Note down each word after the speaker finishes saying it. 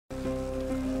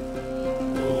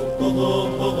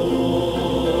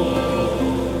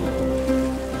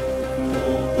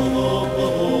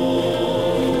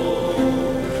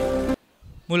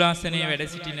මුලාසනයේ වැඩ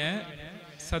සිටින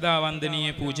සදා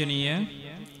වන්දනීය පූජනීය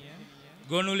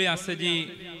ගොනුලේ අස්සජී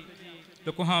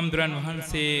ලොකු හාමුදුරන්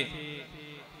වහන්සේ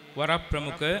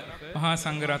වරප්‍රමුඛ මහා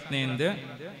සංඝරත්නයෙන්ද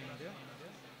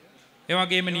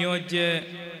එවැගේම නියෝජ්‍ය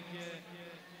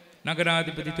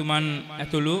නගරාධිපතිතුමන්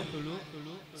ඇතුළු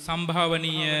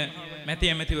සම්භාවනීය මැති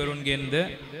ඇමතිවරුන්ගෙන්ද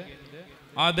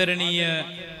ආදරණීය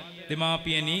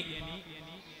දෙමාපියනි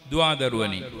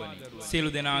දුවදරුවනි සියලු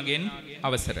දෙනාගෙන්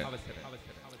අවසර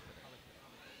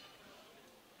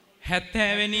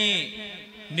 70 වෙනි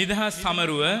නිදහස්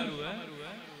සමරුව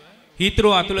හිතරු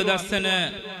අතුලදස්සන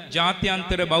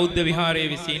ජාත්‍යන්තර බෞද්ධ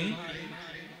විහාරයේ විසින්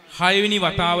 6 වෙනි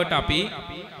වතාවට අපි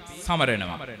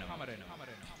සමරනවා.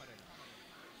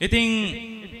 ඉතින්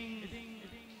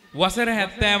වසර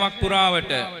 70ක්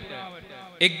පුරාවට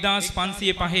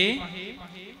 1505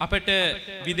 අපට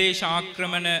විදේශ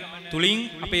ආක්‍රමණ තුලින්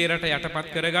අපේ රට යටපත්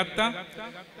කරගත්තා.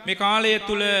 මේ කාලය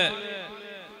තුල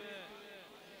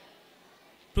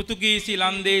පෘතුගීසි,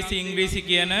 ලන්දේසි, ඉංග්‍රීසි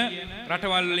කියන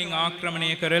රටවල් වලින්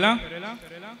ආක්‍රමණය කරලා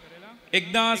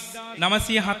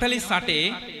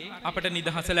 1948 අපට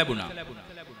නිදහස ලැබුණා.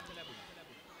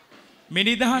 මේ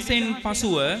නිදහසෙන්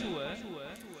පසුව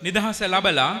නිදහස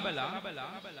ලැබලා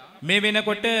මේ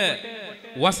වෙනකොට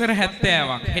වසර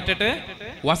 70ක් හෙටට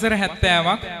වසර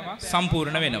 70ක්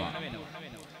සම්පූර්ණ වෙනවා.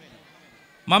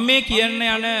 මම මේ කියන්න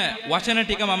යන වචන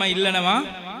ටික මම ඉල්ලනවා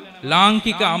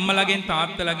ලාංකික අම්මලාගෙන්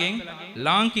තාත්තලාගෙන්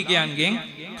ලාංකිකයන්ගෙන්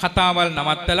කතාවල්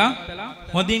නවත්තලා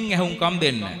හොඳින් ඇහුම්කම්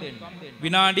දෙන්න.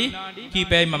 විනාඩි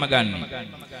කිහිපයයි මම ගන්නෙ.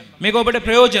 මේක ඔබට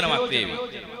ප්‍රයෝජනවත් වේවි.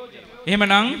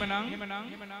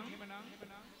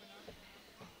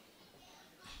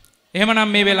 එහෙමනම්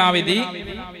මේ වෙලාවේදී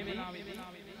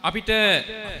අපිට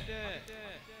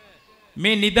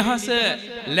මේ නිදහස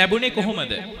ලැබුණේ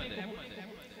කොහොමද?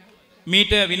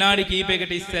 මීට විනාඩි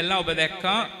කිහිපයකට ඉස්සෙල්ලා ඔබ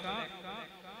දැක්කා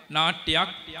නාට්‍යයක්,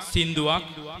 සින්දුවක්.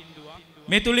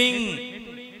 මේ තුලින්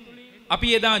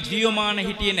අපි එදා ජීවමාන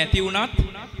හිටියේ නැති වුණත්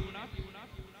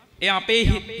ඒ අපේ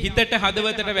හිතට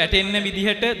හදවතට වැටෙන්න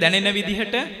විදිහට, දැනෙන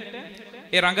විදිහට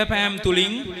ඒ රංගපෑම්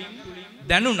තුලින්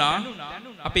දැනුණා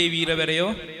අපේ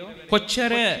වීරවරයෝ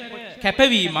කොච්චර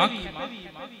කැපවීමක්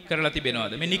කරලා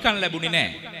තිබෙනවද. මේ නිකන් ලැබුණේ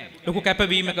නැහැ. ලොකු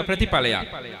කැපවීමක ප්‍රතිඵලයක්.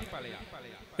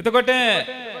 එතකොට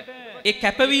ඒ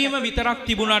කැපවීම විතරක්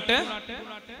තිබුණට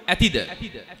ඇතිද?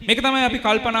 මේක තමයි අපි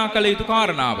කල්පනා කළ යුතු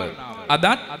කාරණාව. අදත්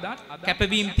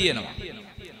කැපවීම තියෙනවා.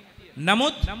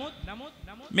 නමුත්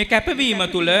මේ කැපවීම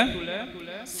තුල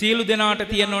සියලු දෙනාට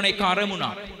තියෙන ඕන එක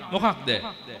අරමුණක්. මොකක්ද?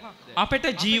 අපිට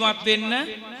ජීවත් වෙන්න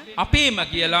අපේම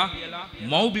කියලා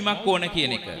මව්බිමක් ඕන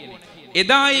කියන එක.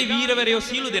 එදා ඒ වීරවරයෝ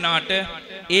සියලු දෙනාට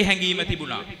ඒ හැඟීම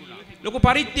තිබුණා. ලොකු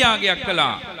පරිත්‍යාගයක්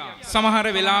කළා.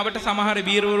 සමහර වෙලාවට සමහර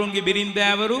වීරවරුන්ගේ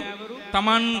බිරින්දෑවරු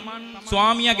Taman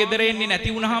ස්වාමියා ගෙදර එන්නේ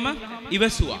නැති වුනහම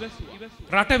ඉවසුවා.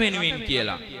 රට වෙනුවෙන්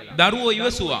කියලා. දරුවෝ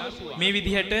ඉවසුවා. මේ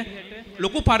විදිහට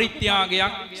ලොකු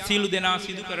පරිත්‍යාගයක් සියලු දෙනා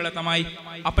සිදු කරලා තමයි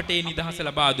අපට මේ නිදහස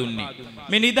ලබා දුන්නේ.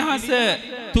 මේ නිදහස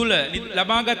තුල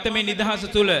ලබාගත් මේ නිදහස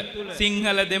තුල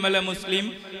සිංහල, දෙමළ, මුස්ලිම්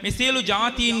මේ සියලු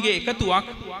ජාතීන්ගේ එකතුවක්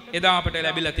එදා අපට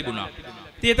ලැබිලා තිබුණා.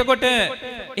 ඉතින් එතකොට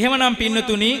එහෙමනම්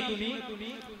පින්නතුනි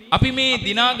අපි මේ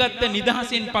දිනාගත්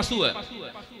නිදහසෙන් පසුව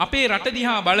අපේ රට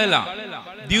දිහා බලලා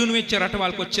දියුණු වෙච්ච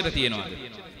රටවල් කොච්චර තියෙනවද?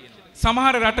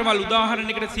 සමහර රටවල්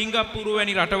උදාහරණයකට සිංගප්පූරු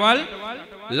වැනි රටවල්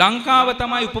ලංකාව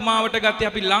තමයි උපමාවට ගත්තේ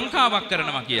අපි ලංකාවක්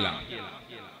කරනවා කියලා.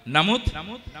 නමුත්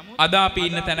අද අපි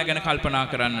ඉන්න තැන ගැන කල්පනා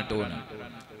කරන්නට ඕන.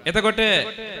 එතකොට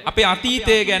අපේ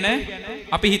අතීතය ගැන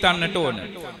අපි හිතන්නට ඕන.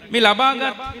 මේ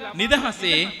ලබාගත්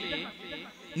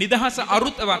නිදහස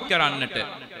අරුතවත් කරන්නට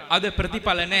අද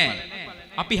ප්‍රතිඵල නැහැ.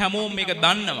 අපි හැමෝම මේක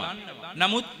දන්නවා.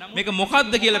 නමුත් මේක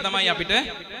මොකක්ද කියලා තමයි අපිට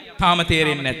තාම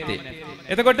තේරෙන්නේ නැත්තේ.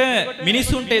 එතකොට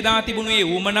මිනිසුන්ට එදා තිබුණු මේ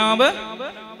ඌමනාව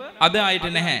අද අයට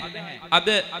නැහැ. අද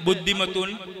බුද්ධිමතුන්,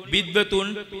 විද්වතුන්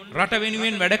රට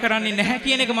වෙනුවෙන් වැඩ කරන්නේ නැහැ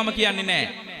කියන එක මම කියන්නේ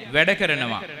නැහැ. වැඩ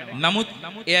කරනවා. නමුත්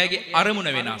එයාගේ අරමුණ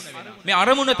වෙනස්. මේ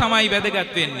අරමුණ තමයි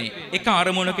වැදගත් වෙන්නේ. එක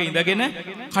අරමුණක ඉඳගෙන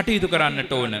කටයුතු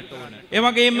කරන්නට ඕන. ඒ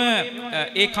වගේම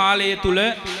ඒ කාලය තුල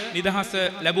නිදහස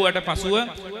ලැබුවට පසුව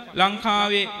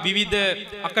ලංකාවේ විවිධ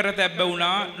අකරතැබ්බ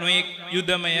වුණා. නොඑක්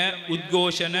යුදමය,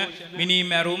 උද්ඝෝෂණ,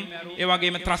 මිනිමැරුම්, ඒ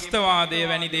වගේම ත්‍රස්තවාදය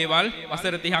වැනි දේවල්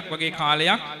වසර 30ක් වගේ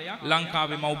කාලයක්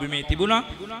ලංකාවේ මව්බිමේ තිබුණා.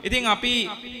 ඉතින් අපි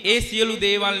ඒ සියලු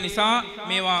දේවල් නිසා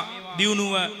මේවා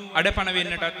දියුණුව අඩපණ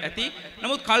වෙන්නටත් ඇති.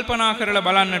 නමුත් කල්පනා කරලා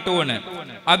බලන්නට ඕන.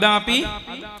 අද අපි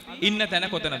ඉන්න තැන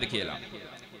කොතනද කියලා.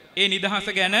 ඒ නිදහස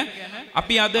ගැන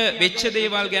අපි අද වෙච්ච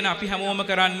දේවල් ගැන අපි හැමෝම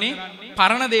කරන්නේ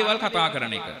පරණ දේවල් කතා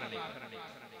කරන එක.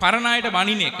 පරණ අයට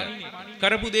බනින එක,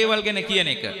 කරපු දේවල් ගැන කියන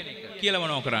එක කියලා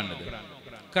මොනව කරන්නද?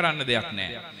 කරන්න දෙයක්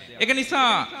නැහැ. ඒක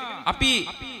නිසා අපි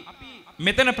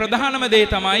මෙතන ප්‍රධානම දේ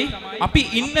තමයි අපි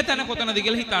ඉන්න තැන කොතනද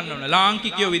කියලා හිතන්න ඕන.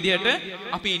 ලාංකිකයෝ විදිහට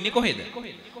අපි ඉන්නේ කොහෙද?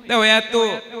 දැන් ඔය ඇත්තෝ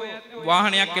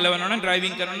වාහනයක් එලවනවා නම්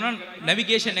ඩ්‍රයිවිං කරනවා නම්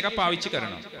නැවිගේෂන් එකක් පාවිච්චි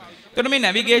කරනවා. එතකොට මේ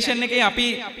නැවිගේෂන් එකේ අපි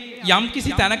යම්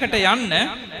කිසි තැනකට යන්න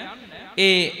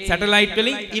ඒ සැටලයිට්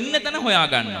වලින් ඉන්න තැන හොයා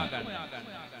ගන්නවා.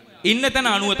 ඉන්න තැන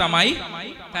අනුව තමයි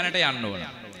තැනට යන්න ඕන.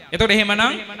 එතකොට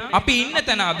එහෙමනම් අපි ඉන්න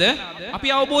තැන අද අපි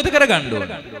අවබෝධ කරගන්න ඕන.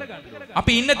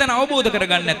 අපි ඉන්න තැන අවබෝධ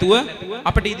කරගන්න නැතුව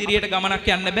අපිට ඉදිරියට ගමනක්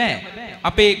යන්න බෑ.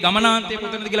 අපේ ගමනාන්තය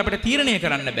කොතනද කියලා අපිට තීරණය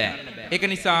කරන්න බෑ. ඒක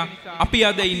නිසා අපි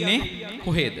අද ඉන්නේ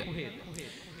කොහෙද?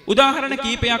 උදාහරණ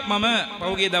කීපයක් මම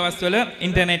පහුගිය දවස්වල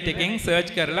ඉන්ටර්නෙට් එකෙන් සර්ච්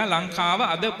කරලා ලංකාව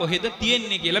අද කොහෙද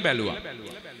තියෙන්නේ කියලා බැලුවා.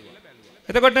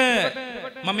 එතකොට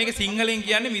මම මේක සිංහලෙන්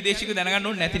කියන්නේ විදේශිකයෝ දැනගන්න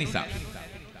ඕනේ නැති නිසා.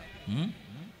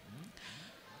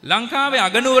 ලංකාවේ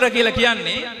අගනුවර කියලා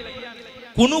කියන්නේ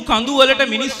කුණු කඳු වලට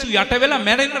මිනිස්සු යට වෙලා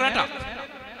මැරෙන රටක්.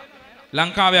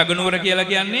 ලංකාවේ අගනුවර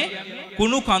කියලා කියන්නේ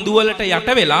කුණු කඳු වලට යට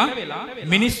වෙලා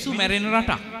මිනිස්සු මැරෙන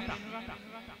රටක්.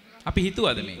 අපි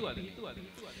හිතුවද මේ?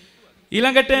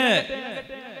 ඊළඟට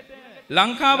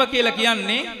ලංකාව කියලා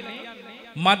කියන්නේ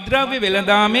මද්ද්‍රව්‍ය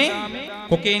වෙළඳාමේ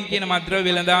කොකේන් කියන මද්ද්‍රව්‍ය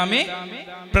වෙළඳාමේ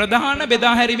ප්‍රධාන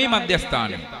බෙදා හැරීමේ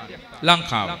මධ්‍යස්ථානය.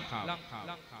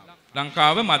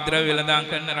 ලංකාව මද්ද්‍රව්‍ය වෙළඳාම්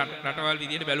කරන රටවල්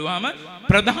විදියට බැලුවාම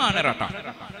ප්‍රධාන රටක්.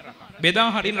 බෙදා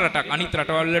හරින රටක්. අනිත්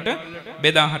රටවල් වලට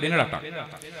බෙදා හරින රටක්.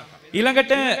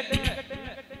 ඊළඟට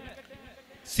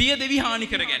සියදිවි හානි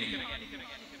කර ගැනීම.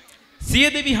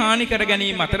 සියදිවි හානි කර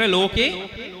ගැනීම අතර ලෝකේ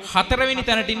 4 වෙනි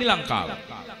තැනට ඉන්නේ ලංකාව.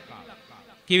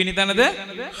 කීවෙනි තැනද?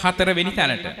 4 වෙනි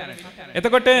තැනට.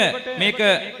 එතකොට මේක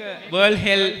World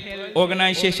Health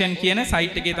Organization කියන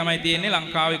සයිට් එකේ තමයි තියෙන්නේ.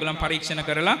 ලංකාවේ ඒගොල්ලන් පරීක්ෂණ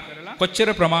කරලා කොච්චර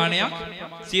ප්‍රමාණයක්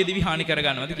සියදිවි හානි කර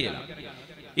ගන්නවද කියලා.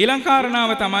 ඊළඟ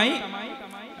කාරණාව තමයි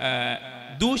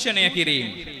දූෂණය කිරීම,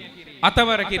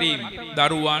 අතවර කිරීම.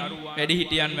 දරුවන්,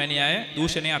 වැඩිහිටියන් වැනි අය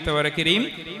දූෂණය අතවර කිරීම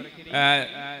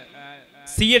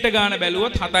 100ට ගාන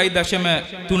බැලුවොත්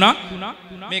 7.3ක්.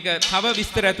 මේක තව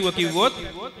විස්තර ඇතුව කිව්වොත්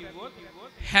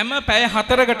හැම පැය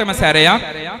 4කටම සැරයක්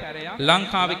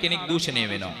ලංකාවේ කෙනෙක් දූෂණය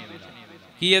වෙනවා.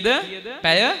 කීයද?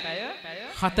 පැය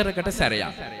 4කට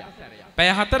සැරයක්. පැය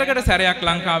 4කට සැරයක්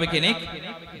ලංකාවේ කෙනෙක්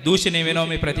දූෂණය වෙනවා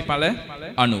මේ ප්‍රතිඵල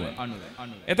අනුව.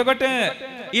 එතකොට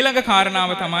ඊළඟ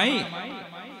කාරණාව තමයි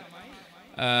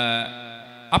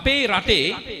අපේ රටේ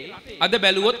අද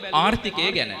බැලුවොත්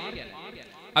ආර්ථිකය ගැන.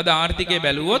 අද ආර්ථිකය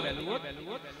බැලුවොත්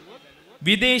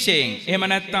විදේශයෙන් එහෙම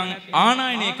නැත්නම්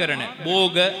ආනයනය කරන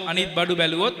භෝග අනිත් බඩු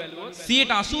බැලුවොත්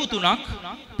 83%ක්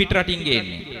පිට රටින්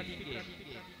ගේන්නේ.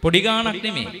 පොඩි ගාණක්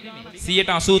නෙමෙයි.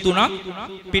 83%ක්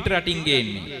පිට රටින්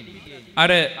ගේන්නේ.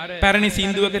 අර පැරණි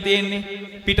සින්දුවක තියෙන්නේ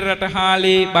පිට රට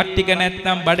හාලේ බත් ටික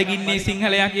නැත්නම් බඩගින්නේ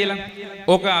සිංහලයා කියලා.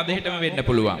 ඕක අද හෙටම වෙන්න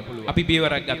පුළුවන්. අපි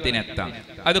පියවරක් ගත්තේ නැත්නම්.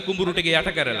 අද කුඹුරු ටික යට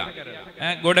කරලා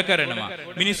ගොඩ කරනවා.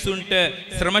 මිනිස්සුන්ට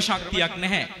ශ්‍රම ශක්තියක්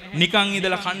නැහැ. නිකන්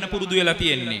ඉඳලා කන්න පුරුදු වෙලා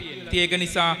තියෙන්නේ. ඉතින් ඒක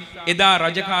නිසා එදා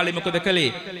රජ කාලේ මොකද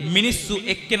කළේ? මිනිස්සු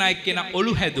එක්කෙනා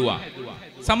ඔලු හැදුවා.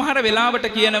 සමහර වෙලාවට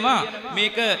කියනවා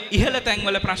මේක ඉහළ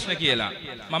තැන්වල ප්‍රශ්න කියලා.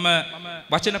 මම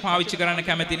වචන පාවිච්චි කරන්න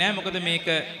කැමති නෑ. මොකද මේක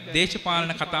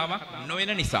දේශපාලන කතාවක්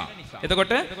නොවන නිසා.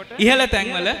 එතකොට ඉහළ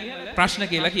තැන්වල ප්‍රශ්න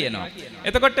කියලා කියනවා.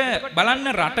 එතකොට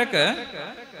බලන්න රටක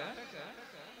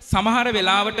සමහර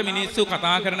වෙලාවට මිනිස්සු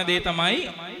කතා කරන දේ තමයි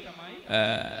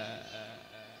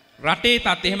රටේ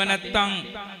තත් එහෙම නැත්නම්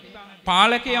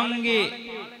පාලකයන්ගේ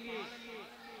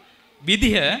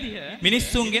විදිහ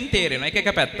මිනිස්සුන්ගෙන් තේරෙනවා.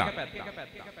 එක පැත්තක්.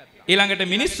 ඊළඟට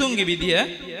මිනිස්සුන්ගේ විදිහ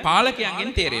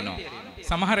පාලකයන්ගෙන් තේරෙනවා.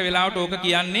 සමහර වෙලාවට ඕක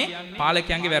කියන්නේ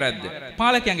පාලකයන්ගේ වැරද්ද.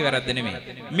 පාලකයන්ගේ වැරද්ද නෙමෙයි.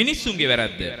 මිනිස්සුන්ගේ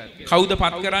වැරද්ද. කවුද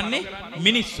පත් කරන්නේ?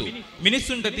 මිනිස්සු.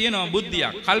 මිනිස්සුන්ට තියෙනවා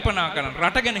බුද්ධියක්, කල්පනා කරන,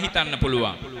 රට ගැන හිතන්න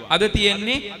පුළුවන්. අද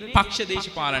තියෙන්නේ පක්ෂ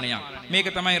දේශපාලනයක්. මේක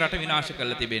තමයි රට විනාශ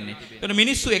කරලා තිබෙන්නේ. ඒතකොට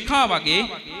මිනිස්සු එකා වගේ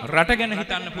රට ගැන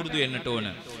හිතන්න පුරුදු වෙන්නට ඕන.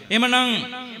 එhmenan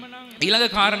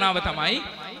ඊළඟ කාරණාව තමයි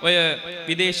ඔය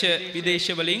විදේශ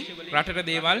වලින් රටට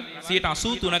දේවල්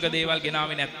 83%ක දේවල්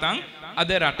ගෙනාවේ නැත්නම්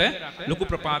අද රට ලොකු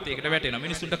ප්‍රපාතයකට වැටෙනවා.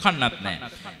 මිනිස්සුන්ට කන්නත් නැහැ.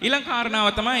 ඊළඟ කාරණාව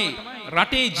තමයි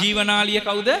රටේ ජීවනාලිය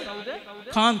කවුද?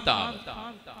 කාන්තාව.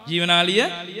 ජීවනාලිය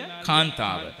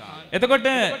කාන්තාව. එතකොට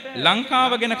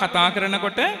ලංකාව ගැන කතා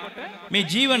කරනකොට මේ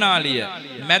ජීවනාලිය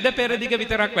මැද පෙරදිග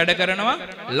විතරක් වැඩ කරනවා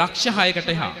ලක්ෂ 6කට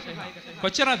එහා.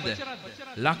 කොච්චරද?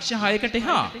 ලක්ෂ 6කට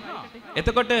එහා.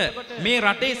 එතකොට මේ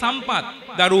රටේ සම්පත්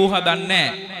දරුවෝ හදන්නේ නැහැ.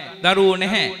 දරුවෝ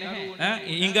නැහැ.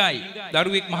 ඉඟයි.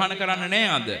 දරුවෙක් මහාන කරන්න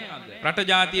නැහැ අද. රට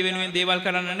ජාතිය වෙනුවෙන් දේවල්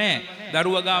කරන්න නැහැ.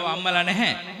 දරුවා ගාව අම්මලා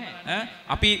නැහැ.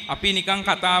 අපි නිකන්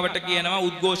කතාවට කියනවා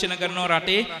උද්ඝෝෂණ කරනවා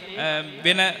රටේ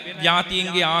වෙන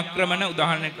ජාතීන්ගේ ආක්‍රමණ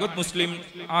උදාහරණයක් ගොත් මුස්ලිම්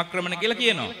ආක්‍රමණ කියලා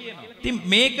කියනවා. ඉතින්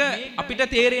මේක අපිට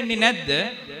තේරෙන්නේ නැද්ද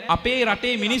අපේ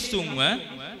රටේ මිනිස්සුන්ව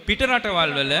පිට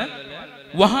රටවල් වල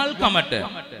වහල්කමට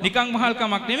නිකන්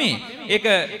වහල්කමක් නෙමෙයි. ඒක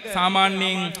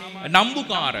සාමාන්‍යයෙන්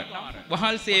නම්බුකාර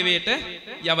වහල් සේවයට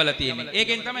යවලා තියෙන්නේ.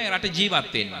 ඒකෙන් තමයි රට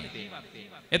ජීවත් වෙන්නේ.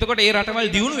 එතකොට ඒ රටවල්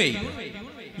දියුණු වෙයිද?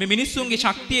 මේ මිනිස්සුන්ගේ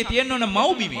ශක්තිය තියෙන්න ඕන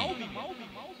මව්බිමේ.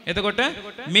 එතකොට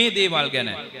මේ දේවල් ගැන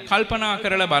කල්පනා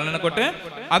කරලා බලනකොට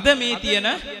අද මේ තියෙන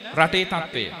රටේ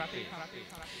තත්ත්වය.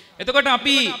 එතකොට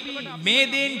අපි මේ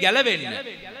දේන් ගැලවෙන්න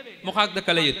මොකක්ද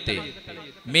කළ යුත්තේ?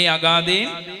 මේ අගාධයෙන්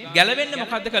ගැලවෙන්න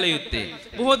මොකක්ද කළ යුත්තේ?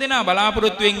 බොහෝ දෙනා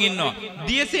බලාපොරොත්තුෙන් ඉන්නවා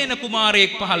දියසේන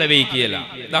කුමාරයෙක් පහළ වෙයි කියලා.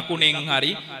 දකුණෙන්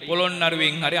හරි,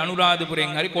 පොළොන්නරුවෙන් හරි,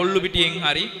 අනුරාධපුරෙන් හරි, කොල්ලුපිටියෙන්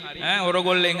හරි,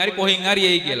 ඔරගොල්ලෙන් හරි කොහෙන් හරි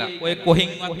එයි කියලා. ඔය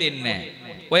කොහෙන්වත් එන්නේ නැහැ.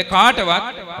 ඔය කාටවත්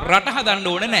රට හදන්න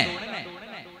ඕන නැහැ.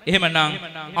 එහෙමනම්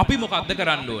අපි මොකක්ද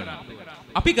කරන්න ඕන?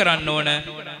 අපි කරන්න ඕන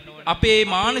අපේ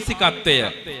මානසිකත්වය.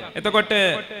 එතකොට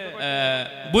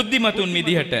බුද්ධිමතුන්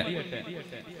විදිහට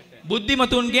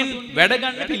බුද්ධිමතුන්ගෙන් වැඩ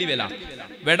ගන්න පිළිවෙලක්,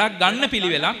 වැඩක් ගන්න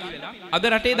පිළිවෙලක් අද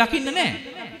රටේ දකින්න නැහැ.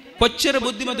 කොච්චර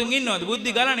බුද්ධිමතුන් ඉන්නවද?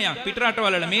 බුද්ධි ගලණයක් පිට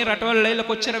රටවල මේ රටවල ලයිලා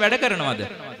කොච්චර වැඩ කරනවද?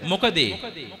 මොකද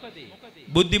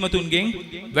බුද්ධිමතුන්ගෙන්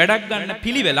වැඩක් ගන්න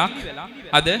පිළිවෙලක්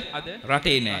අද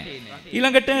රටේ නැහැ.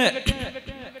 ඊළඟට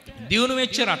දියුණු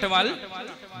වෙච්ච රටවල්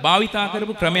භාවිතා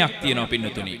කරපු ක්‍රමයක් තියෙනවා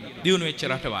පින්නතුනි. දියුණු වෙච්ච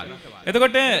රටවල්.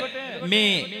 එතකොට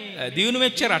මේ දියුණු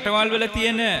වෙච්ච රටවල් වල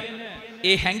තියෙන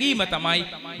ඒ හැඟීම තමයි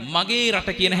මගේ රට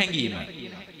කියන හැඟීම.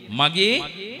 මගේ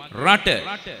රට.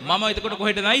 මම එතකොට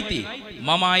කොහෙටද අයිති?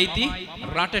 මම අයිති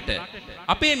රටට.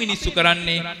 අපේ මිනිස්සු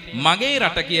කරන්නේ මගේ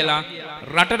රට කියලා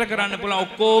රටට කරන්න පුළුවන්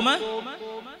ඔක්කොම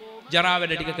ජරා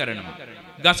වැඩ ටික කරනවා.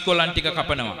 ගස් කොළන් ටික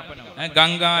කපනවා.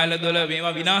 ගංගා ඇලදොල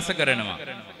මේවා විනාශ කරනවා.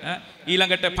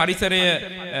 ඊළඟට පරිසරය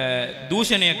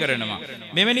දූෂණය කරනවා.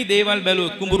 මෙවැනි දේවල්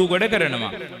බැලුවොත් කුඹුරු ගොඩ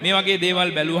කරනවා. මේ වගේ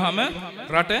දේවල් බැලුවහම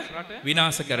රට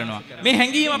විනාශ කරනවා. මේ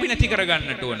හැඟීම අපි නැති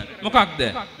කරගන්නට ඕන. මොකක්ද?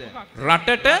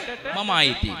 රටට මම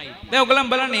අයිති. දැන්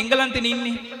ඔයගලන් බලන්න එංගලන්තේ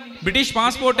ඉන්නේ. බ්‍රිටිෂ්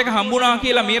පාස්පෝර්ට් එක හම්බුණා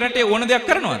කියලා මේ රටේ ඕන දෙයක්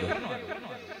කරනවද?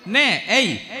 නෑ.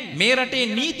 ඇයි? මේ රටේ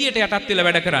නීතියට යටත් වෙලා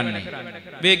වැඩ කරන්නේ.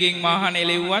 වේගෙන් වාහන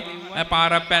එලෙව්වත්,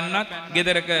 පාරක් පැන්නත්,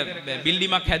 ගෙදරක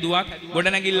බිල්ඩිමක් හැදුවත්,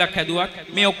 ගොඩනැගිල්ලක් හැදුවත්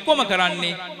මේ ඔක්කොම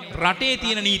කරන්නේ රටේ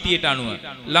තියෙන නීතියට අනුව.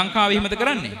 ලංකාවේ එහෙමද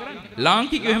කරන්නේ?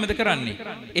 ලාංකිකයෝ එහෙමද කරන්නේ?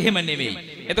 එහෙම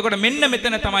නෙවෙයි. එතකොට මෙන්න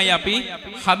මෙතන තමයි අපි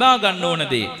හදා ගන්න ඕන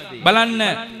දේ. බලන්න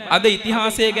අද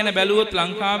ඉතිහාසය ගැන බැලුවොත්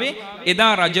ලංකාවේ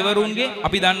එදා රජවරුන්ගේ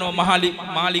අපි දන්නවා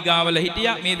මාලිගාවල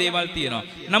හිටියා මේ දේවල් තියෙනවා.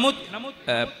 නමුත්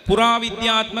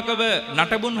පුරාවිද්‍යාත්මකව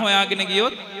නටබුන් හොයාගෙන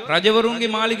ගියොත්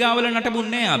රජවරුන්ගේ මාලිගාවල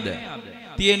නටබුන් නෑ අද.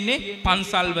 තියෙන්නේ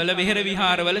පන්සල්වල, වෙහෙර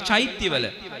විහාරවල, චෛත්‍යවල.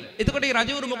 එතකොට මේ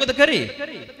රජවරු මොකද කරේ?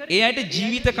 ඒ අයට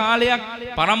ජීවිත කාලයක්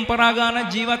පරම්පරා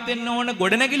ගානක් ජීවත් වෙන්න ඕන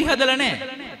ගොඩනැගිලි හදලා නෑ.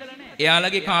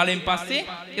 එයාලගේ කාලෙන් පස්සේ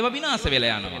ඒවා විනාශ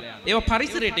වෙලා යනවා. ඒවා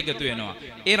පරිසරයට එකතු වෙනවා.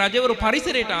 ඒ රජවරු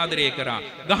පරිසරයට ආදරය කරා,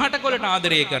 ගහට කොළට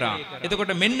ආදරය කරා.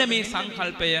 එතකොට මෙන්න මේ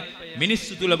සංකල්පය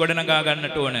මිනිස්සු තුල ගොඩනගා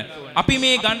ගන්නට ඕන. අපි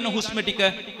මේ ගන්න හුස්ම ටික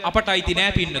අපට අයිති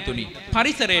නෑ පින්නතුනි.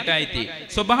 පරිසරයට අයිති.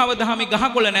 ස්වභාව දහමේ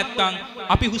ගහකොළ නැත්තම්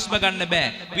අපි හුස්ම ගන්න බෑ.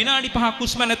 විනාඩි 5ක්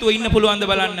හුස්ම නැතුව ඉන්න පුළුවන්ද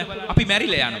බලන්න. අපි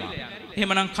මැරිලා යනවා.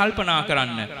 එහෙමනම් කල්පනා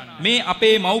කරන්න. මේ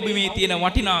අපේ මව්බිමේ තියෙන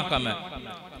වටිනාකම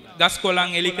ගස්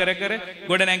කොළන් එලි කර කර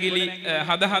ගොඩනැගිලි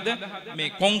හද මේ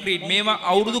කොන්ක්‍රීට් මේවා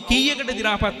අවුරුදු කීයකට දි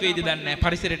รา පත් වෙයිද දන්නේ නැහැ.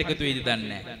 පරිසරයට එකතු වෙයිද දන්නේ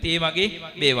නැහැ. ඒ වගේ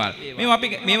දේවල්.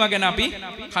 මේවා ගැන අපි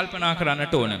කල්පනා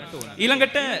කරන්නට ඕන.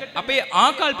 ඊළඟට අපේ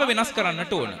ආකල්ප වෙනස්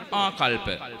කරන්නට ඕන. ආකල්ප.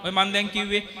 ඔය මම දැන්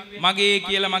කිව්වේ මගේ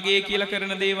කියලා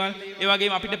කරන දේවල්. ඒ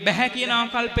වගේම අපිට බෑ කියන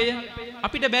ආකල්පය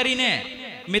අපිට බැරි නෑ.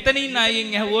 මෙතනින්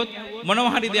අයියෙන් ඇහුවොත්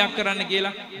මොනවා හරි දෙයක් කරන්න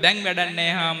කියලා දැන් වැඩක්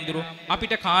නැහැ හාමුදුරු.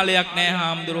 අපිට කාලයක් නැහැ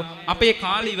හාමුදුරු. අපේ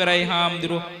කාලය ඉවරයි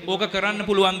හාමුදුරු. ඕක කරන්න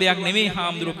පුළුවන් දෙයක් නෙමෙයි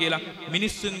හාමුදුරු කියලා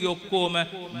මිනිස්සුන්ගේ ඔක්කොම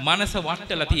මනස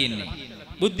වට්ටලා තියෙන්නේ.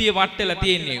 බුද්ධිය වට්ටලා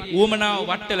තියෙන්නේ. ඌමනාව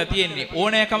වට්ටලා තියෙන්නේ.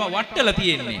 ඕනෑකම වට්ටලා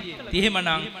තියෙන්නේ. එහෙමනම්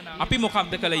අපි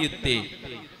මොකක්ද කළ යුත්තේ?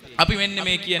 අපි මෙන්න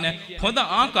මේ කියන හොඳ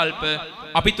ආකල්ප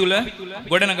අපි තුල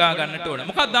ගොඩනගා ගන්නට ඕන.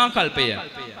 මොකක්ද ආකල්පය?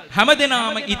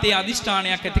 හැමදෙනාම ඉතේ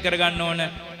අදිෂ්ඨානයක් ඇති කර ගන්න ඕන.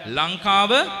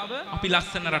 ලංකාව අපි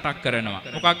ලස්සන රටක් කරනවා.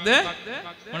 මොකක්ද?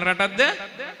 මොන රටක්ද?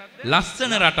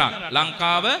 ලස්සන රටක්.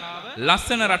 ලංකාව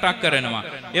ලස්සන රටක් කරනවා.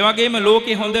 ඒ වගේම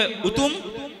ලෝකේ හොඳ උතුම්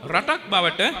රටක්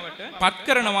බවට පත්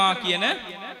කරනවා කියන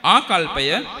ආකල්පය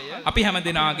අපි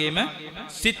හැමදෙනාගේම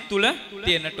සිත් තුළ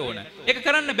තියෙන්නට ඕන. ඒක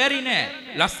කරන්න බැරි නෑ.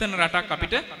 ලස්සන රටක්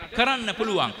අපිට කරන්න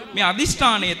පුළුවන්. මේ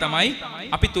අදිෂ්ඨානය තමයි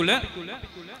අපි තුළ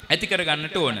ඇති කර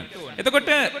ගන්නට ඕන. එතකොට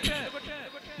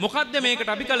මොකද්ද මේකට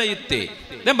අපි කළ යුත්තේ?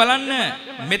 දැන් බලන්න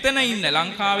මෙතන ඉන්න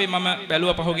ලංකාවේ මම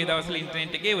බැලුවා පහුගිය දවස්වල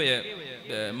ඉන්ටර්නෙට් එකේ ඔය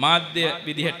මාධ්‍ය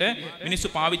විදිහට මිනිස්සු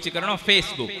පාවිච්චි කරනවා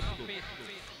Facebook.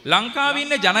 ලංකාවේ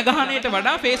ඉන්න ජනගහනයට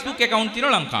වඩා Facebook account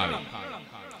තියෙනවා ලංකාවේ.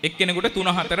 එක්කෙනෙකුට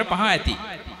 3 4 5 ඇති.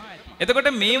 එතකොට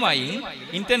මේ වයින්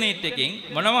ඉන්ටර්නෙට් එකෙන්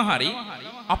මොනවා හරි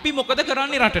අපි මොකද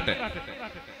කරන්නේ රටට?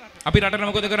 අපි රටට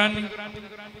මොකද කරන්නේ?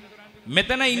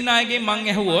 මෙතන ඉන්න අයගෙන් මං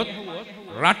ඇහුවොත්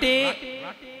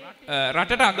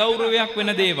රටට අගෞරවයක්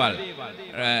වෙන දේවල්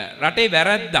රටේ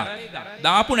වැරද්දක්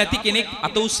දාපු නැති කෙනෙක්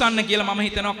අත උස්සන්න කියලා මම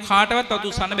හිතනවා කාටවත් අත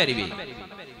උස්සන්න බැරි වෙයි.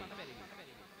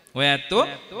 ඔය ඇත්තෝ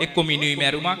එක්ක මිනිහි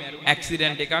මැරුමක්,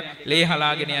 ඇක්සිඩන්ට් එකක්, ලේ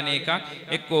හලාගෙන යන එකක්,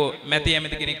 එක්ක මැති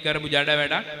ඇමති කෙනෙක් කරපු ජඩ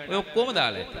වැඩක් ඔය ඔක්කොම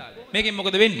දාලා ඇති. මේකෙන්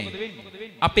මොකද වෙන්නේ?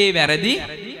 අපේ වැරදි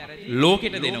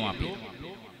ලෝකෙට දෙනවා අපි.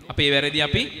 අපේ වැරදි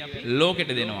අපි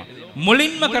ලෝකෙට දෙනවා.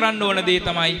 මුලින්ම කරන්න ඕන දේ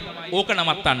තමයි ඕක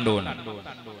නවත්තන්න ඕන.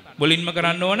 මුලින්ම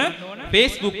කරන්න ඕන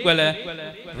Facebook වල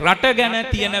රට ගැන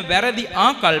තියෙන වැරදි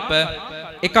ආකල්ප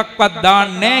එකක්වත්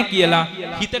දාන්නේ නැහැ කියලා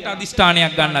හිතට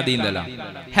අදිෂ්ඨානයක් ගන්න අද ඉඳලා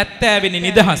 70 වෙනි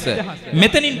නිදහස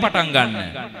මෙතනින් පටන් ගන්න.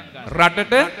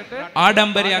 රටට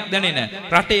ආඩම්බරයක් දැනෙන,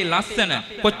 රටේ ලස්සන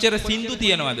කොච්චර සින්දු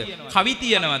තියෙනවද, කවි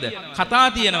තියෙනවද, කතා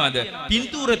තියෙනවද,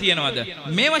 පින්තූර තියෙනවද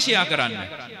මේවා ෂෙයා කරන්න.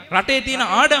 රටේ තියෙන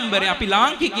ආඩම්බරය අපි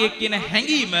ලාංකිකයෙක් කියන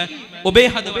හැඟීම ඔබේ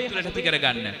හදවත තුළට ඇති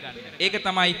කරගන්න. ඒක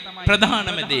තමයි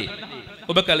ප්‍රධානම දේ.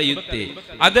 ඔබ කල යුත්තේ.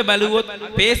 අද බලුවොත්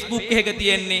Facebook එකක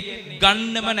තියෙන්නේ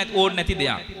ගන්නම නැති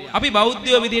දෙයක්. අපි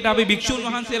බෞද්ධයෝ විදිහට, අපි භික්ෂුන්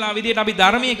වහන්සේලා විදිහට අපි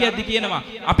ධර්මයේ කියද්දි කියනවා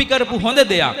අපි කරපු හොඳ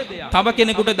දෙයක් තව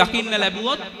කෙනෙකුට දකින්න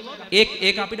ලැබුවොත්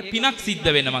ඒක අපිට පිනක් සිද්ධ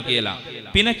වෙනවා කියලා.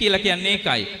 පින කියලා කියන්නේ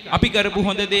ඒකයි. අපි කරපු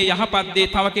හොඳ දේ, යහපත් දේ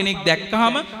තව කෙනෙක්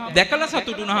දැක්කහම, දැකලා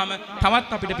සතුටු වුණාම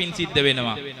තවත් අපිට පින් සිද්ධ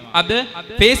වෙනවා. අද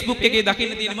Facebook එකේ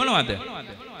දකින්න තියෙන්නේ මොනවද?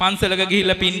 පන්සලක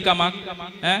ගිහිල්ලා පින්කමක්,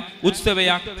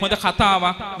 උත්සවයක්, හොඳ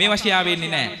කතාවක් මේවා ෂෙයා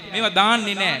වෙන්නේ නැහැ. මේවා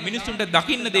දාන්නේ නැහැ. මිනිස්සුන්ට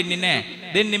දකින්න දෙන්නේ නැහැ.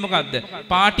 දෙන්නේ මොකද්ද?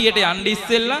 පාටියට යන්න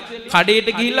ඉස්සෙල්ලා කඩේට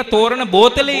ගිහිල්ලා තෝරන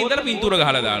බෝතලේ ඉඳලා පින්තූර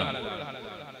ගහලා දානවා.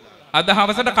 අද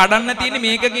හවසට කඩන්න තියෙන්නේ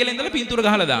මේක කියලා ඉඳලා පින්තූර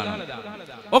ගහලා දානවා.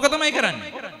 ඕක තමයි කරන්නේ.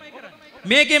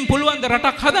 මේකෙන් පුළුවන් ද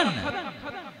රටක් හදන්න?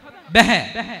 බැහැ.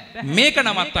 මේක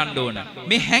නවත්තන්න ඕන.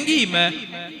 මේ හැඟීම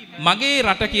මගේ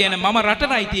රට කියන, මම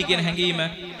රටට අයිති කියන හැඟීම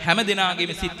හැම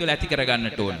දිනාගේම සිත්වල ඇති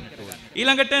කරගන්නට ඕන.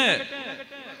 ඊළඟට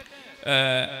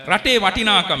රටේ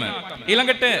වටිනාකම,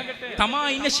 ඊළඟට තමා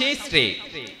ඉන්න ශේෂ්ත්‍රේ.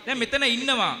 දැන් මෙතන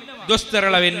ඉන්නවා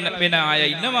දොස්තරලා වෙන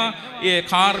අය ඉන්නවා, ඒ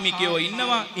කාර්මිකයෝ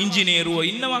ඉන්නවා, ඉංජිනේරුවෝ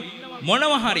ඉන්නවා.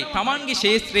 මොනවා හරි Tamanගේ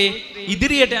ශේෂ්ත්‍රේ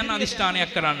ඉදිරියට යන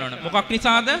අදිෂ්ඨානයක් කරන්න ඕන. මොකක්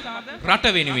නිසාද?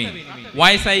 රට වෙනුවෙන්.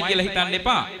 වයසයි කියලා හිතන්න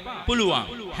එපා. පුළුවන්.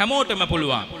 හැමෝටම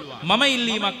පුළුවන්. මම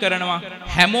ඉල්ලීමක් කරනවා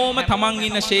හැමෝම Taman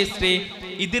ඉන්න ශේෂ්ත්‍රේ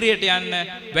ඉදිරියට යන්න,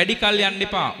 වැඩි කල් යන්න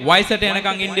එපා. වයසට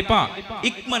යනකම් ඉන්න එපා.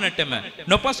 ඉක්මනටම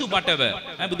නොපසුබටව.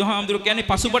 බුදුහාමුදුරුවෝ කියන්නේ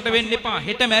පසුබට වෙන්න එපා.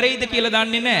 හෙට මැරෙයිද කියලා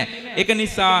දන්නේ නැහැ. ඒක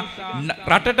නිසා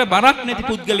රටට බරක් නැති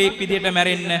පුද්ගලයෙක් විදිහට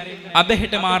මැරෙන්න අද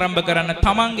හෙටම ආරම්භ කරන්න.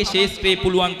 Tamanගේ ශේෂ්ත්‍රේ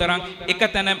පුළුවන් තරම් එක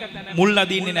තැන මුල්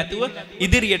අදින්නේ නැතුව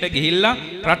ඉදිරියට ගිහිල්ලා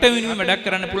රට වෙනුවෙන් වැඩක්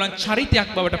කරන්න පුළුවන්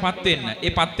චරිතයක් බවට පත් වෙන්න. ඒ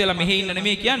පත් වෙලා මෙහෙ ඉන්න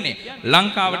නෙමෙයි කියන්නේ.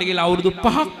 ලංකාවට ගිහලා අවුරුදු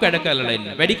 5ක් වැඩ කරලා ඉන්න.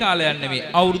 වැඩි කාලයක් නෙමෙයි,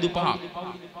 අවුරුදු 5ක්.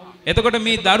 එතකොට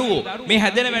මේ දරුවෝ, මේ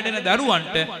හැදෙන වැඩෙන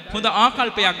දරුවන්ට හොඳ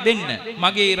ආකල්පයක් දෙන්න.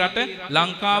 මගේ රට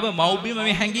ලංකාව මව්බිම,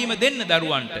 මේ හැංගීම දෙන්න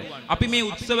දරුවන්ට. අපි මේ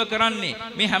උත්සව කරන්නේ,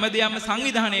 මේ හැමදේම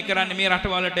සංවිධානය කරන්නේ මේ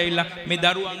රටවලට ඇවිල්ලා මේ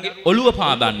දරුවන්ගේ ඔළුව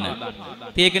පාදන්න.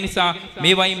 ඒක නිසා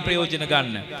මේ වයින් ප්‍රයෝජන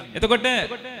ගන්න. එතකොට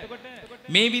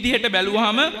මේ විදිහට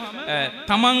බැලුවාම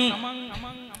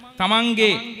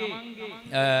තමන්ගේ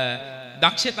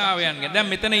දක්ෂතාවයන් ගැන දැන්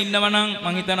මෙතන ඉන්නවා නම්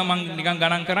මං හිතනවා මං නිකන්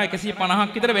ගණන් කරා 150ක්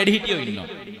විතර වැඩිහිටියෝ ඉන්නවා.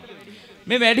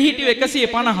 මේ වැඩිහිටියෝ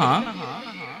 150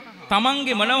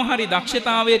 තමන්ගේ මොනවා හරි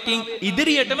දක්ෂතාවයකින්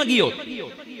ඉදිරියටම ගියොත්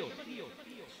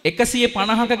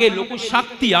 150කගේ ලොකු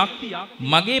ශක්තියක්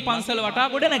මගේ පන්සල වටා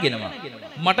ගොඩ නැගෙනවා.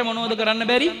 මට මොනවද කරන්න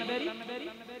බැරි?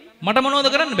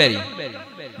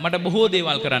 මට බොහෝ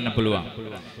දේවල් කරන්න පුළුවන්.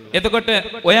 එතකොට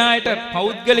ඔයාට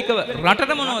පෞද්ගලිකව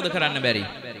රටට මොනවද කරන්න බැරි?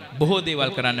 බොහෝ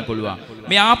දේවල් කරන්න පුළුවන්.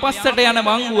 මේ ආපස්සට යන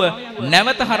වංගුව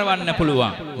නැවත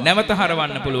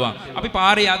හරවන්න පුළුවන්. අපි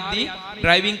පාරේ යද්දී,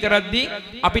 ඩ්‍රයිවිං කරද්දී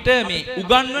අපිට මේ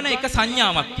උගන්වන එක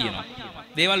සංඥාවක් තියෙනවා.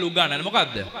 දේවල් උගන්වන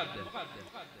මොකද්ද?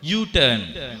 U-turn.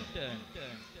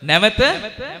 නැවත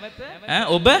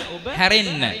ඔබ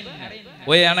හැරෙන්න.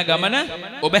 ඔය යන ගමන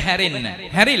ඔබ හැරෙන්න.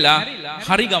 හැරිලා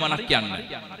හරි ගමනක් යන්න.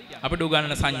 අපිට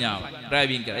උගන්වන සංඥාව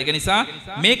ඩ්‍රයිවිං කරලා. ඒක නිසා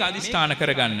මේක අදිෂ්ඨාන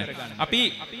කරගන්න. අපි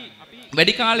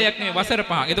වැඩි කාලයක් නෙවෙයි වසර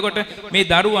 5ක්. එතකොට මේ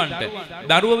දරුවන්ට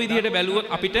දරුවෝ විදිහට බැලුවොත්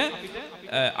අපිට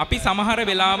අපි සමහර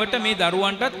වෙලාවට මේ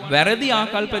දරුවන්ටත් වැරදි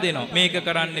ආකල්ප දෙනවා. මේක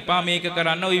කරන්න එපා, මේක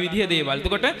කරන්න ওই විදිහ දේවල්.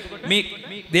 එතකොට මේ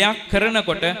දෙයක්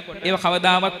කරනකොට ඒව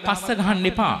කවදාවත් පස්ස ගහන්න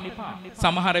එපා.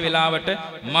 සමහර වෙලාවට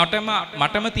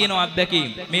මටම තියෙන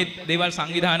අත්දැකීම් මේ දේවල්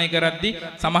සංවිධානය කරද්දී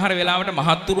සමහර වෙලාවට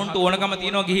මහත්තුරුන්ට ඕනකම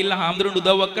තියෙනවා ගිහිල්ලා හාමුදුරන්ට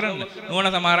උදව්වක් කරන්න.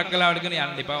 නෝන සමහරක් වෙලාවට කියන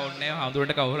යන්න එපා ඕනේ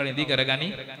හාමුදුරන්ට කවුරුහරි ඉඳී කරගනි.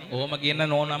 ඔහොම කියන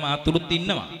නෝන මහත්තුරුත්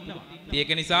ඉන්නවා.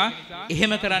 ඒක නිසා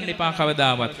එහෙම කරන්න එපා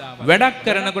කවදාවත්. වැඩක්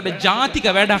කරනකොට ජාතික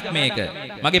වැඩක් මේක.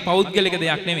 මගේ පෞද්ගලික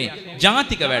දෙයක් නෙමෙයි.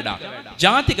 ජාතික වැඩක්.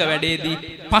 ජාතික වැඩේදී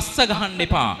පස්ස ගහන්න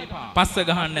එපා. පස්ස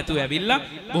ගහන්න නැතුව ඇවිල්ලා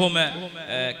බොහොම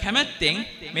කැමැත්තෙන්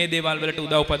මේ දේවල් වලට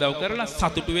උදව්පදව් කරලා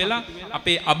සතුටු වෙලා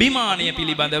අපේ අභිමානය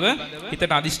පිළිබඳව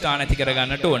හිතට අදිෂ්ඨාන ඇති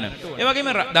කරගන්නට ඕන. ඒ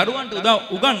වගේම දරුවන්ට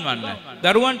උගන්වන්න.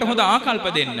 දරුවන්ට හොඳ ආකල්ප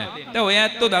දෙන්න. දැන් ඔය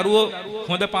ඇත්තෝ දරුවෝ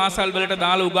හොඳ පාසල් වලට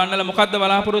දාලා උගන්වලා මොකද්ද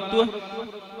බලාපොරොත්තුව?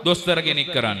 දොස්තර කෙනෙක්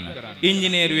කරන්න,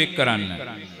 ඉංජිනේරුවෙක් කරන්න.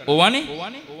 ඕවනේ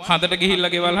හදට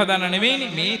ගිහිල්ලා ගෙවල් හදන්න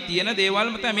නෙවෙයිනේ. මේ තියෙන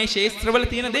දේවල්ම තමයි මේ ශාස්ත්‍රවල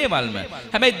තියෙන දේවල්ම.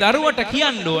 හැබැයි දරුවට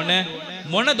කියන්න ඕන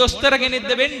මොන දොස්තර කෙනෙක්ද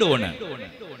වෙන්න ඕන.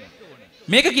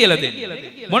 මේක කියලා දෙන්න.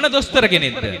 මොන දොස්තර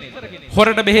කෙනෙක්ද?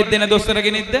 හොරට බෙහෙත් දෙන දොස්තර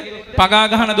කෙනෙක්ද? පගා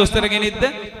ගහන දොස්තර කෙනෙක්ද?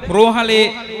 රෝහලේ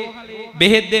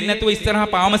බෙහෙත් දෙන්නේ නැතුව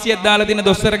ඉස්සරහා පාමසියක් දාලා දෙන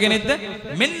දොස්තර කෙනෙක්ද?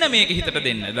 මෙන්න මේක හිතට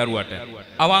දෙන්න දරුවට.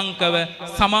 අවංකව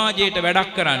සමාජයට වැඩක්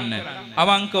කරන්න.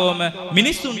 අවංකවම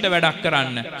මිනිස්සුන්ට වැඩක්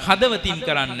කරන්න. හදවතින්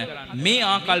කරන්න. මේ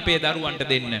ආකල්පය දරුවන්ට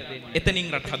දෙන්න. එතනින්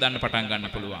රට හදන්න පටන්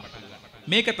ගන්න පුළුවන්.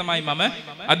 මේක තමයි මම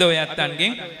අද ඔය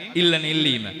ඇත්තන්ගෙන් ඉල්ලන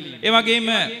ඉල්ලීම. ඒ වගේම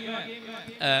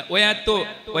ඔය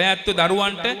ඇත්තෝ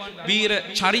දරුවන්ට වීර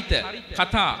චරිත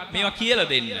කතා මේවා කියලා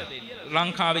දෙන්න.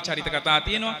 ලංකාවේ චරිත කතා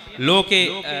තියෙනවා, ලෝකේ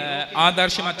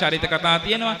ආදර්ශමත් චරිත කතා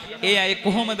තියෙනවා. ඒ අය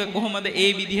කොහොමද ඒ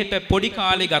විදිහට පොඩි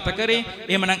කාලේ ගත කරේ,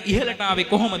 එහෙමනම් ඉහළට ආවේ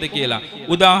කොහොමද කියලා.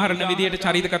 උදාහරණ විදිහට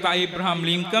චරිත කතා ඒබ්‍රහම්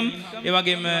ලින්කන්, ඒ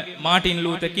වගේම මාටින්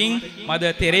ලූතර් කිං,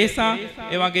 මදර් තෙරේසා,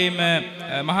 ඒ වගේම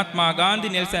මහත්මා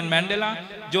Gandhi, Nelson Mandela,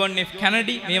 John F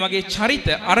කැනඩි මේ වගේ චරිත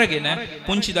අරගෙන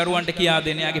පුංචි දරුවන්ට කියා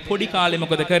දෙන යාගේ පොඩි කාලේ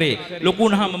මොකද කරේ, ලොකු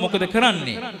වුණාම මොකද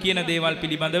කරන්නේ කියන දේවල්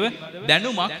පිළිබඳව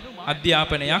දැනුමක්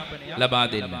අධ්‍යාපනයක් ලබා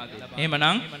දෙන්න.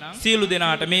 එහෙමනම් සියලු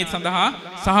දෙනාට මේ සඳහා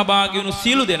සහභාගී වුණු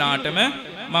සියලු දෙනාටම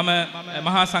මම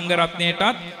මහා සංඝරත්නයටත්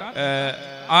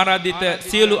ආරාධිත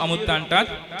සියලු අමුත්තන්ටත්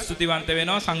ස්තුතිවන්ත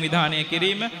වෙනවා. සංවිධානය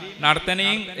කිරීම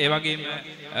නර්තනයෙන් ඒ වගේම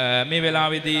මේ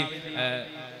වෙලාවේදී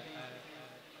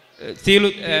සියලු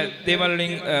දේවල්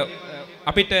වලින්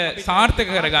අපිට සාර්ථක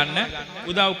කරගන්න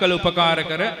උදව් කළ උපකාර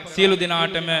කර සියලු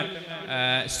දෙනාටම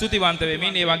ස්තුතිවන්ත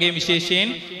වෙමින් ඒ වගේ විශේෂයෙන්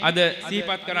අද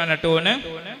සිහිපත් කරන්නට ඕන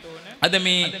අද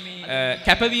මේ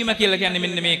කැපවීම කියලා කියන්නේ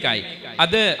මෙන්න මේකයි.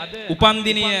 අද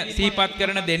උපන්දිනය සිහිපත්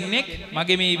කරන දෙන්නෙක්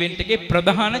මගේ මේ ඉවෙන්ට් එකේ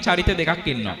ප්‍රධාන චරිත දෙකක්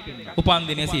ඉන්නවා.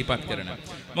 උපන්දිනය සිහිපත් කරන.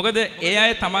 මොකද ඒ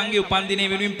අය තමන්ගේ උපන්දිනය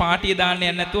වෙනුවෙන් පාටිය දාන්න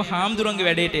යන්නේ නැතුව හාමුදුරන්ගේ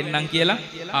වැඩේට එන්නම් කියලා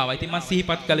ආවා. ඉතින් මම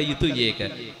සිහිපත් කළ යුතුයි ඒක.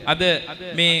 අද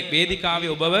මේ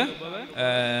වේදිකාවේ ඔබව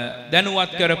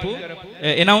දැනුවත් කරපු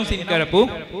එනවුන්සින් කරපු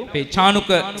මේ චානුක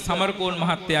සමරකෝන්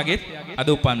මහත්තයාගෙත් අද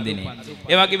උපන්දිනය.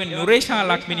 ඒ වගේම නුරේෂා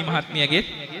ලක්ෂ්මිනී මහත්මියගෙත්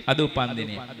අද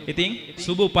උපන්දිනය. ඉතින්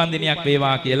සුබ උපන්දිනයක්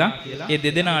වේවා කියලා ඒ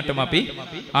දෙදෙනාටම අපි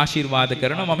ආශිර්වාද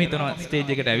කරනවා. මම හිතනවා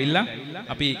ස්ටේජ් එකට ඇවිල්ලා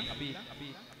අපි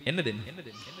එන්න දෙන්න.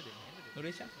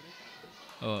 නුරේෂා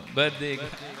බර්ත්ඩේ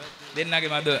දෙන්නගේ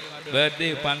මද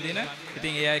බර්ත්ඩේ උපන්දින.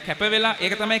 ඉතින් ඒ අය කැප වෙලා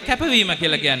ඒක තමයි කැපවීම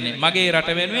කියලා කියන්නේ. මගේ රට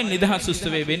වෙනුවෙන් නිදහස්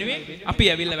උත්සවයේ වෙනුවෙන් අපි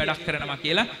ඇවිල්ලා වැඩක් කරනවා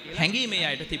කියලා හැඟීම ඒ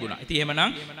අයට තිබුණා. ඉතින්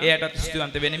එහෙමනම් ඒ අයටත්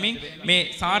ස්තුතිවන්ත වෙනමින් මේ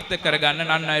සාර්ථක කරගන්න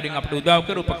නන් අයරින් අපිට උදව්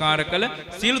කර උපකාර කළ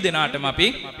සියලු දෙනාටම අපි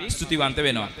ස්තුතිවන්ත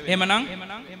වෙනවා. එහෙමනම්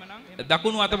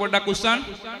දකුණු අත පොඩ්ඩක් උස්සන්න.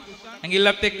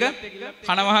 ඇඟිල්ලත් එක්ක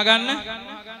කන වහ ගන්න.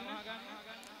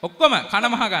 ඔක්කොම කන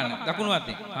වහ ගන්න. දකුණු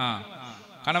අතේ.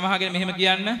 කන වහගෙන මෙහෙම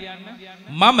කියන්න.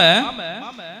 මම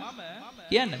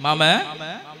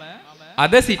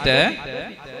අද සිට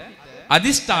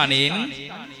අදිෂ්ඨානයෙන්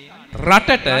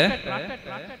රටට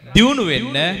දියුණු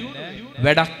වෙන්න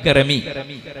වැඩක් කරමි.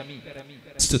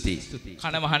 ස්තුතියි.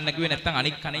 කන වහන්න කිව්වේ නැත්නම්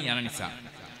අනික් කනේ යන නිසා.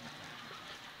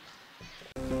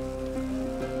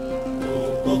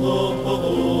 Oh